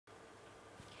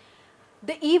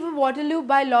The Eve of Waterloo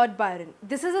by Lord Byron.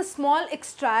 This is a small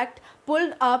extract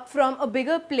pulled up from a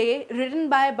bigger play written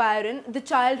by Byron, The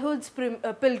Childhood's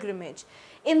Pilgrimage.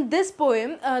 In this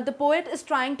poem, the poet is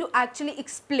trying to actually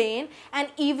explain an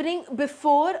evening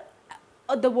before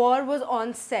the war was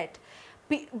on set.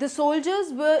 The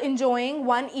soldiers were enjoying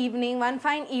one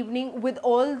fine evening with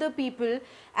all the people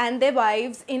and their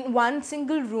wives in one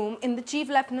single room in the chief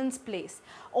lieutenant's place.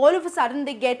 All of a sudden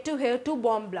they get to hear two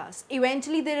bomb blasts.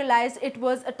 Eventually they realized it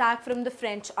was attack from the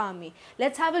French army.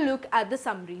 Let's have a look at the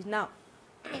summaries now.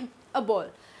 A ball.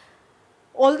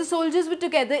 All the soldiers were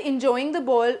together enjoying the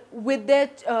ball with their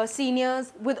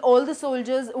seniors, with all the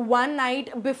soldiers one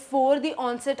night before the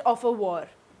onset of a war.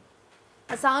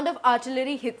 A sound of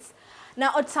artillery hits.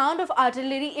 Now, a sound of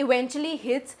artillery eventually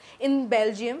hits in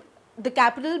Belgium, the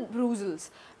capital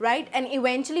Brussels, right? And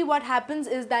eventually what happens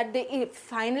is that they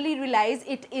finally realize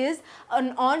it is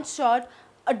an onshot,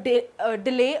 a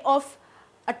delay of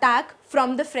attack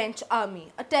from the French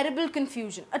army. A terrible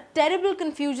confusion. A terrible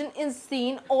confusion is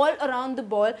seen all around the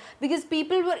ball because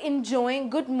people were enjoying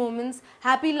good moments,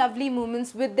 happy, lovely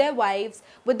moments with their wives,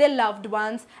 with their loved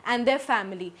ones and their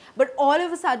family. But all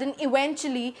of a sudden,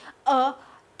 eventually, a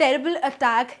terrible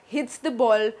attack hits the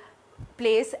ball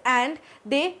place and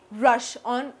they rush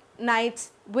on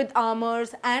knights with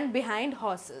armors and behind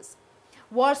horses.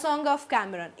 War Song of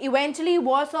Cameron. Eventually,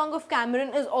 War Song of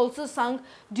Cameron is also sung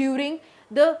during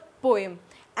the poem.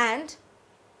 And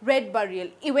Red Burial.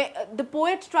 The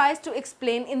poet tries to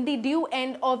explain in the due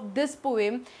end of this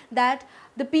poem that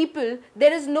the people,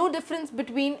 there is no difference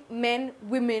between men,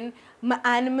 women,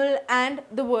 animal and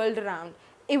the world around.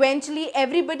 Eventually,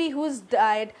 everybody who's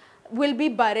died will be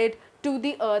buried to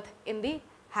the earth in the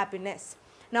happiness.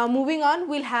 Now, moving on,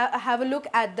 we'll have a look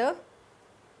at the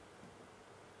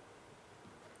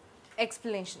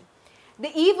explanation.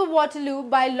 The Eve of Waterloo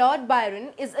by Lord Byron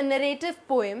is a narrative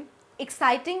poem,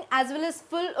 exciting as well as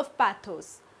full of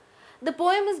pathos. The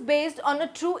poem is based on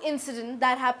a true incident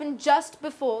that happened just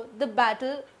before the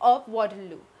Battle of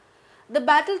Waterloo. The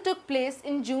battle took place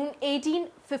in June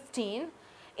 1815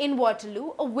 in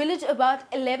Waterloo, a village about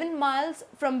 11 miles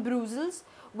from Brussels,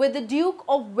 where the Duke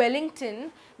of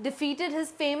Wellington defeated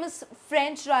his famous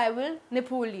French rival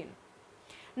Napoleon.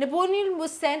 Napoleon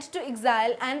was sent to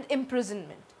exile and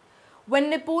imprisonment. When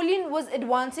Napoleon was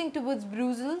advancing towards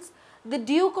Brussels, the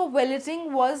Duke of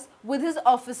Wellington was with his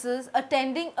officers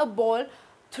attending a ball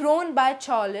thrown by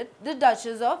Charlotte, the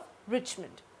Duchess of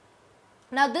Richmond.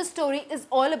 Now, this story is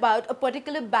all about a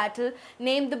particular battle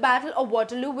named the Battle of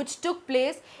Waterloo, which took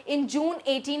place in June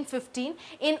 1815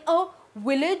 in a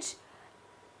village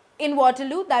in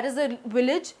Waterloo. That is a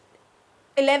village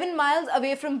 11 miles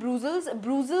away from Brussels.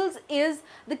 Brussels is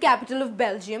the capital of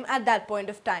Belgium at that point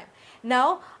of time.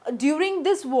 Now, during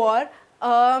this war,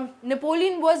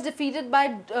 Napoleon was defeated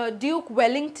by Duke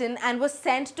Wellington and was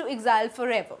sent to exile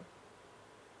forever.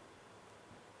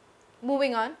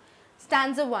 Moving on,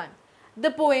 stanza 1. The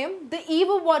poem, The Eve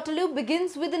of Waterloo,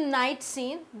 begins with a night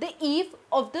scene, the eve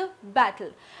of the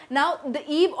battle. Now, the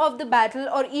eve of the battle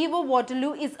or eve of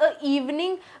Waterloo is an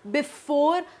evening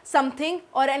before something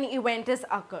or an event has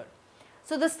occurred.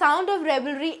 So, the sound of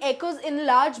revelry echoes in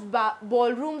large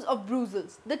ballrooms of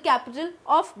Brussels, the capital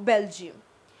of Belgium.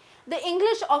 The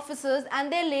English officers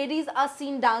and their ladies are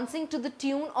seen dancing to the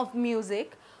tune of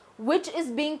music which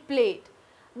is being played.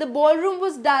 The ballroom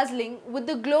was dazzling with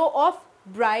the glow of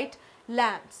bright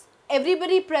lamps.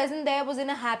 Everybody present there was in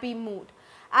a happy mood.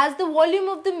 As the volume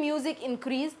of the music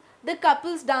increased, the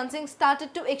couples dancing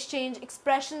started to exchange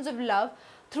expressions of love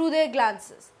through their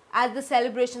glances. As the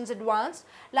celebrations advanced,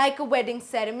 like a wedding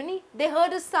ceremony, they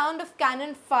heard a sound of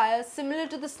cannon fire similar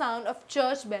to the sound of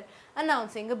church bell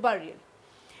announcing a burial.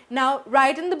 Now,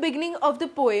 right in the beginning of the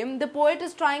poem, the poet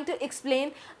is trying to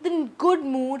explain the good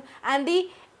mood and the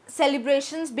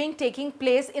celebrations taking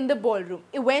place in the ballroom.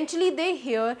 Eventually, they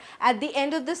hear, at the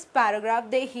end of this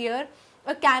paragraph, they hear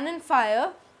a cannon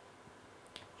fire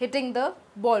hitting the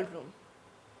ballroom.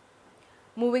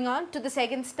 Moving on to the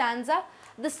second stanza.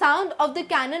 The sound of the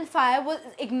cannon fire was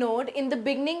ignored in the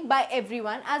beginning by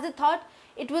everyone, as they thought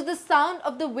it was the sound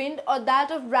of the wind or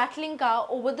that of rattling car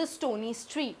over the stony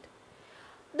street.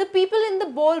 The people in the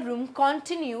ballroom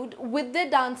continued with their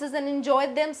dances and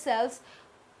enjoyed themselves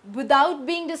without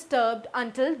being disturbed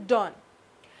until dawn.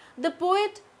 The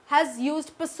poet has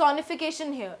used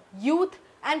personification here. Youth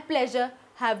and pleasure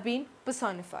have been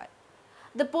personified.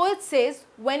 The poet says,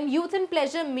 when youth and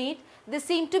pleasure meet, they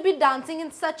seem to be dancing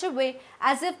in such a way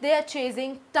as if they are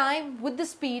chasing time with the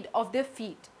speed of their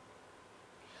feet.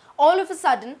 All of a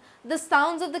sudden, the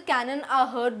sounds of the cannon are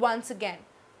heard once again.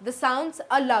 The sounds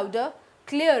are louder,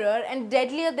 clearer and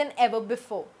deadlier than ever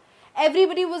before.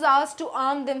 Everybody was asked to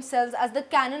arm themselves as the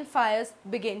cannon fires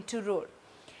began to roar.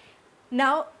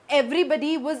 Now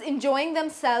everybody was enjoying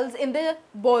themselves in the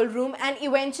ballroom, and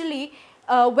eventually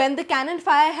when the cannon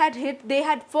fire had hit, they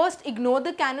had first ignored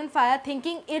the cannon fire,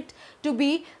 thinking it to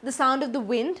be the sound of the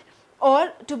wind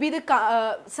or to be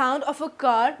the sound of a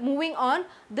car moving on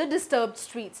the disturbed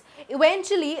streets.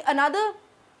 Eventually another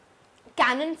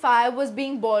cannon fire was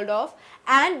being balled off,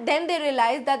 and then they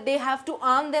realized that they have to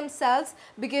arm themselves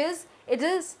because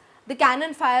the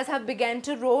cannon fires have begun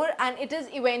to roar and it is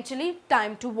eventually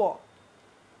time to war.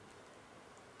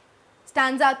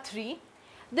 Stanza 3.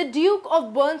 The Duke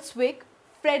of Brunswick,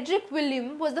 Frederick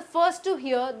William, was the first to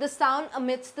hear the sound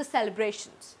amidst the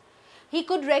celebrations. He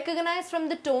could recognize from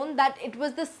the tone that it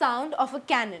was the sound of a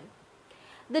cannon.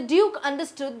 The Duke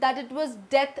understood that it was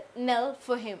death knell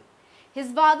for him.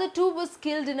 His father too was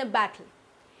killed in a battle.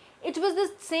 It was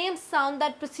the same sound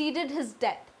that preceded his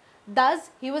death.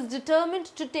 Thus, he was determined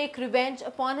to take revenge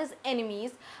upon his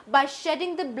enemies by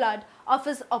shedding the blood of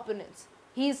his opponents.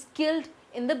 He is killed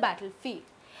in the battlefield.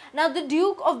 Now, the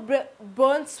Duke of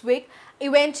Brunswick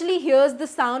eventually hears the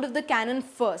sound of the cannon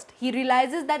first. He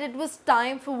realizes that it was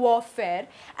time for warfare,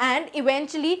 and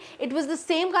eventually it was the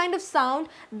same kind of sound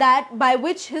that by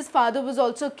which his father was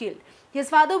also killed. His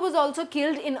father was also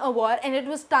killed in a war, and it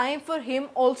was time for him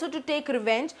also to take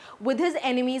revenge with his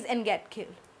enemies and get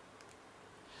killed.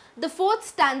 The fourth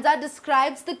stanza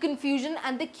describes the confusion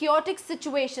and the chaotic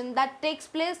situation that takes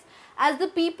place as the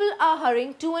people are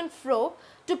hurrying to and fro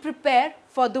to prepare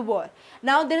for the war.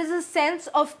 Now there is a sense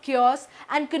of chaos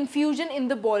and confusion in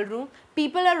the ballroom.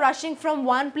 People are rushing from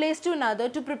one place to another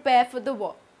to prepare for the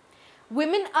war.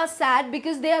 Women are sad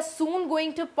because they are soon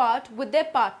going to part with their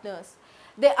partners.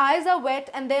 Their eyes are wet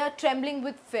and they are trembling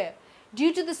with fear.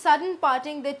 Due to the sudden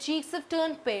parting, their cheeks have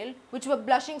turned pale, which were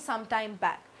blushing some time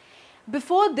back.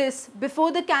 Before this,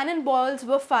 before the cannonballs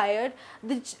were fired,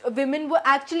 the women were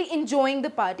actually enjoying the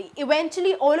party.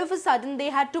 Eventually, all of a sudden, they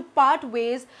had to part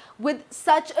ways with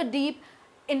such a deep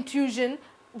intrusion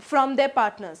from their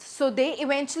partners. So they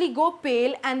eventually go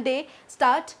pale and they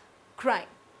start crying.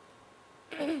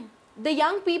 The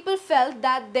young people felt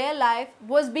that their life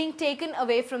was being taken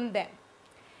away from them.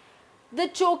 The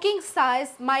choking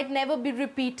sighs might never be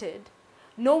repeated.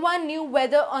 No one knew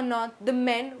whether or not the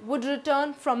men would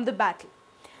return from the battle.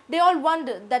 They all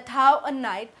wondered that how a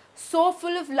night so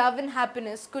full of love and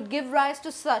happiness could give rise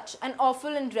to such an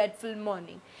awful and dreadful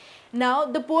mourning. Now,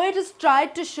 the poet has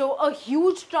tried to show a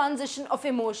huge transition of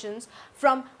emotions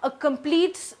from a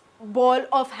complete ball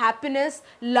of happiness,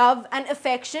 love and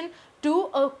affection to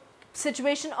a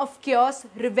situation of chaos,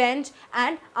 revenge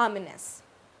and ominous.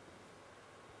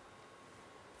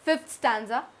 Fifth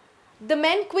stanza. The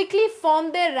men quickly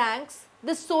form their ranks.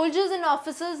 The soldiers and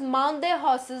officers mount their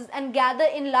horses and gather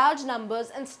in large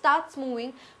numbers and starts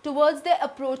moving towards their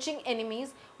approaching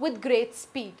enemies with great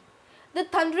speed. The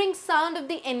thundering sound of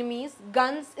the enemy's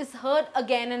guns is heard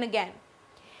again and again.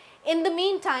 In the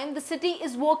meantime, the city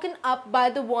is woken up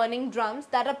by the warning drums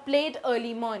that are played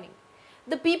early morning.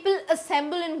 The people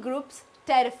assemble in groups,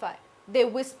 terrified. They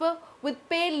whisper with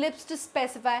pale lips to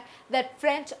specify that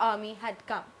French army had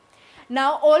come.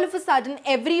 Now all of a sudden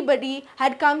everybody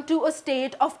had come to a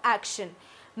state of action.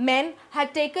 Men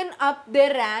had taken up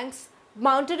their ranks,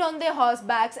 mounted on their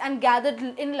horsebacks and gathered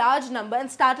in large number and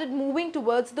started moving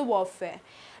towards the warfare.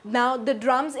 Now the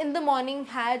drums in the morning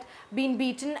had been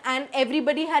beaten and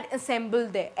everybody had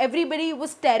assembled there. Everybody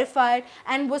was terrified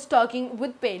and was talking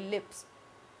with pale lips.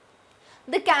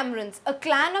 The Camerons, a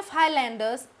clan of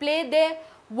Highlanders, play their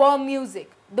war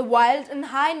music. The wild and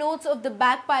high notes of the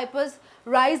bagpipers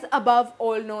rise above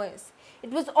all noise.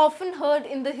 It was often heard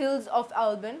in the hills of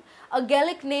Alban, a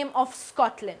Gaelic name of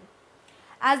Scotland.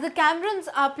 As the Camerons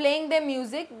are playing their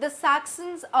music, the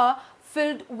Saxons are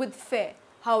filled with fear.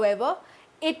 However,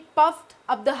 it puffed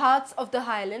up the hearts of the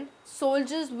Highland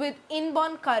soldiers with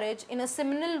inborn courage in a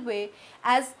similar way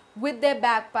as with their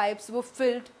bagpipes were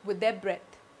filled with their breath.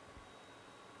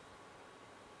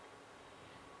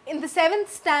 In the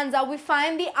seventh stanza, we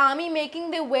find the army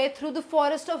making their way through the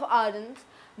forest of Ardennes,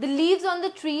 the leaves on the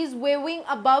trees waving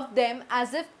above them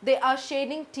as if they are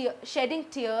shedding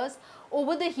tears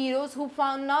over the heroes who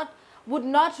would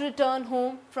not return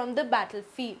home from the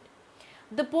battlefield.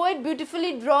 The poet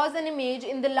beautifully draws an image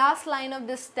in the last line of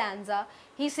this stanza.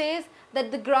 He says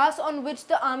that the grass on which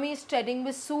the army is treading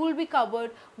will soon be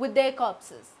covered with their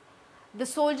corpses. The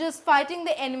soldiers fighting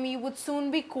the enemy would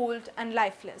soon be cold and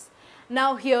lifeless.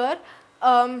 Now here,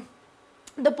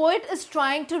 the poet is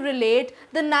trying to relate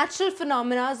the natural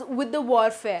phenomena with the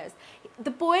warfares.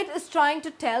 the poet is trying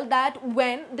to tell that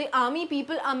when the army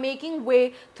people are making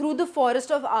way through the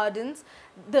forest of Ardens,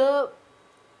 the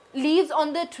leaves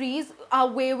on the trees are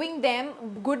waving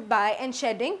them goodbye and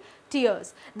shedding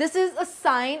tears. This is a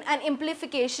sign and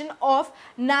amplification of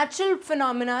natural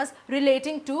phenomena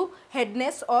relating to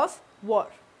headiness of war.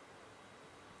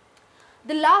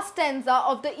 The last stanza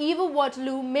of the Eve of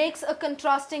Waterloo makes a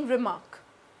contrasting remark.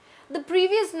 The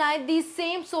previous night these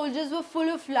same soldiers were full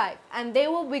of life and they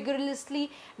were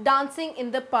vigorously dancing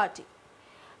in the party.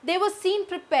 They were seen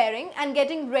preparing and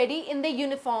getting ready in their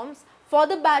uniforms for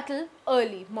the battle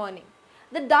early morning.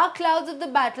 The dark clouds of the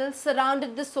battle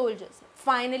surrounded the soldiers.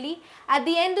 Finally, at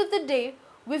the end of the day,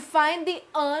 we find the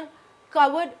urn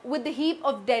covered with the heap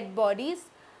of dead bodies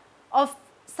of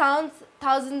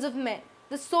thousands of men.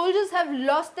 The soldiers have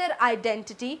lost their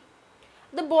identity.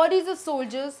 The bodies of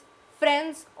soldiers,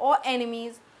 friends or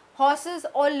enemies, horses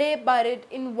all lay buried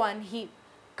in one heap,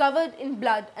 covered in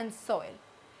blood and soil.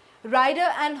 Rider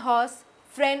and horse,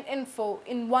 friend and foe,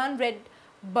 in one red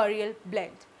burial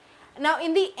blend. Now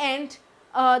in the end,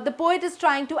 the poet is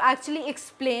trying to actually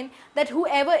explain that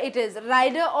whoever it is,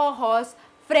 rider or horse,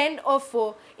 friend or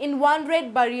foe, in one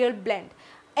red burial blend,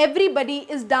 everybody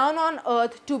is down on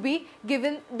earth to be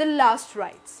given the last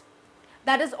rites.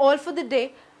 That is all for the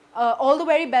day. All the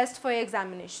very best for your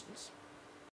examinations.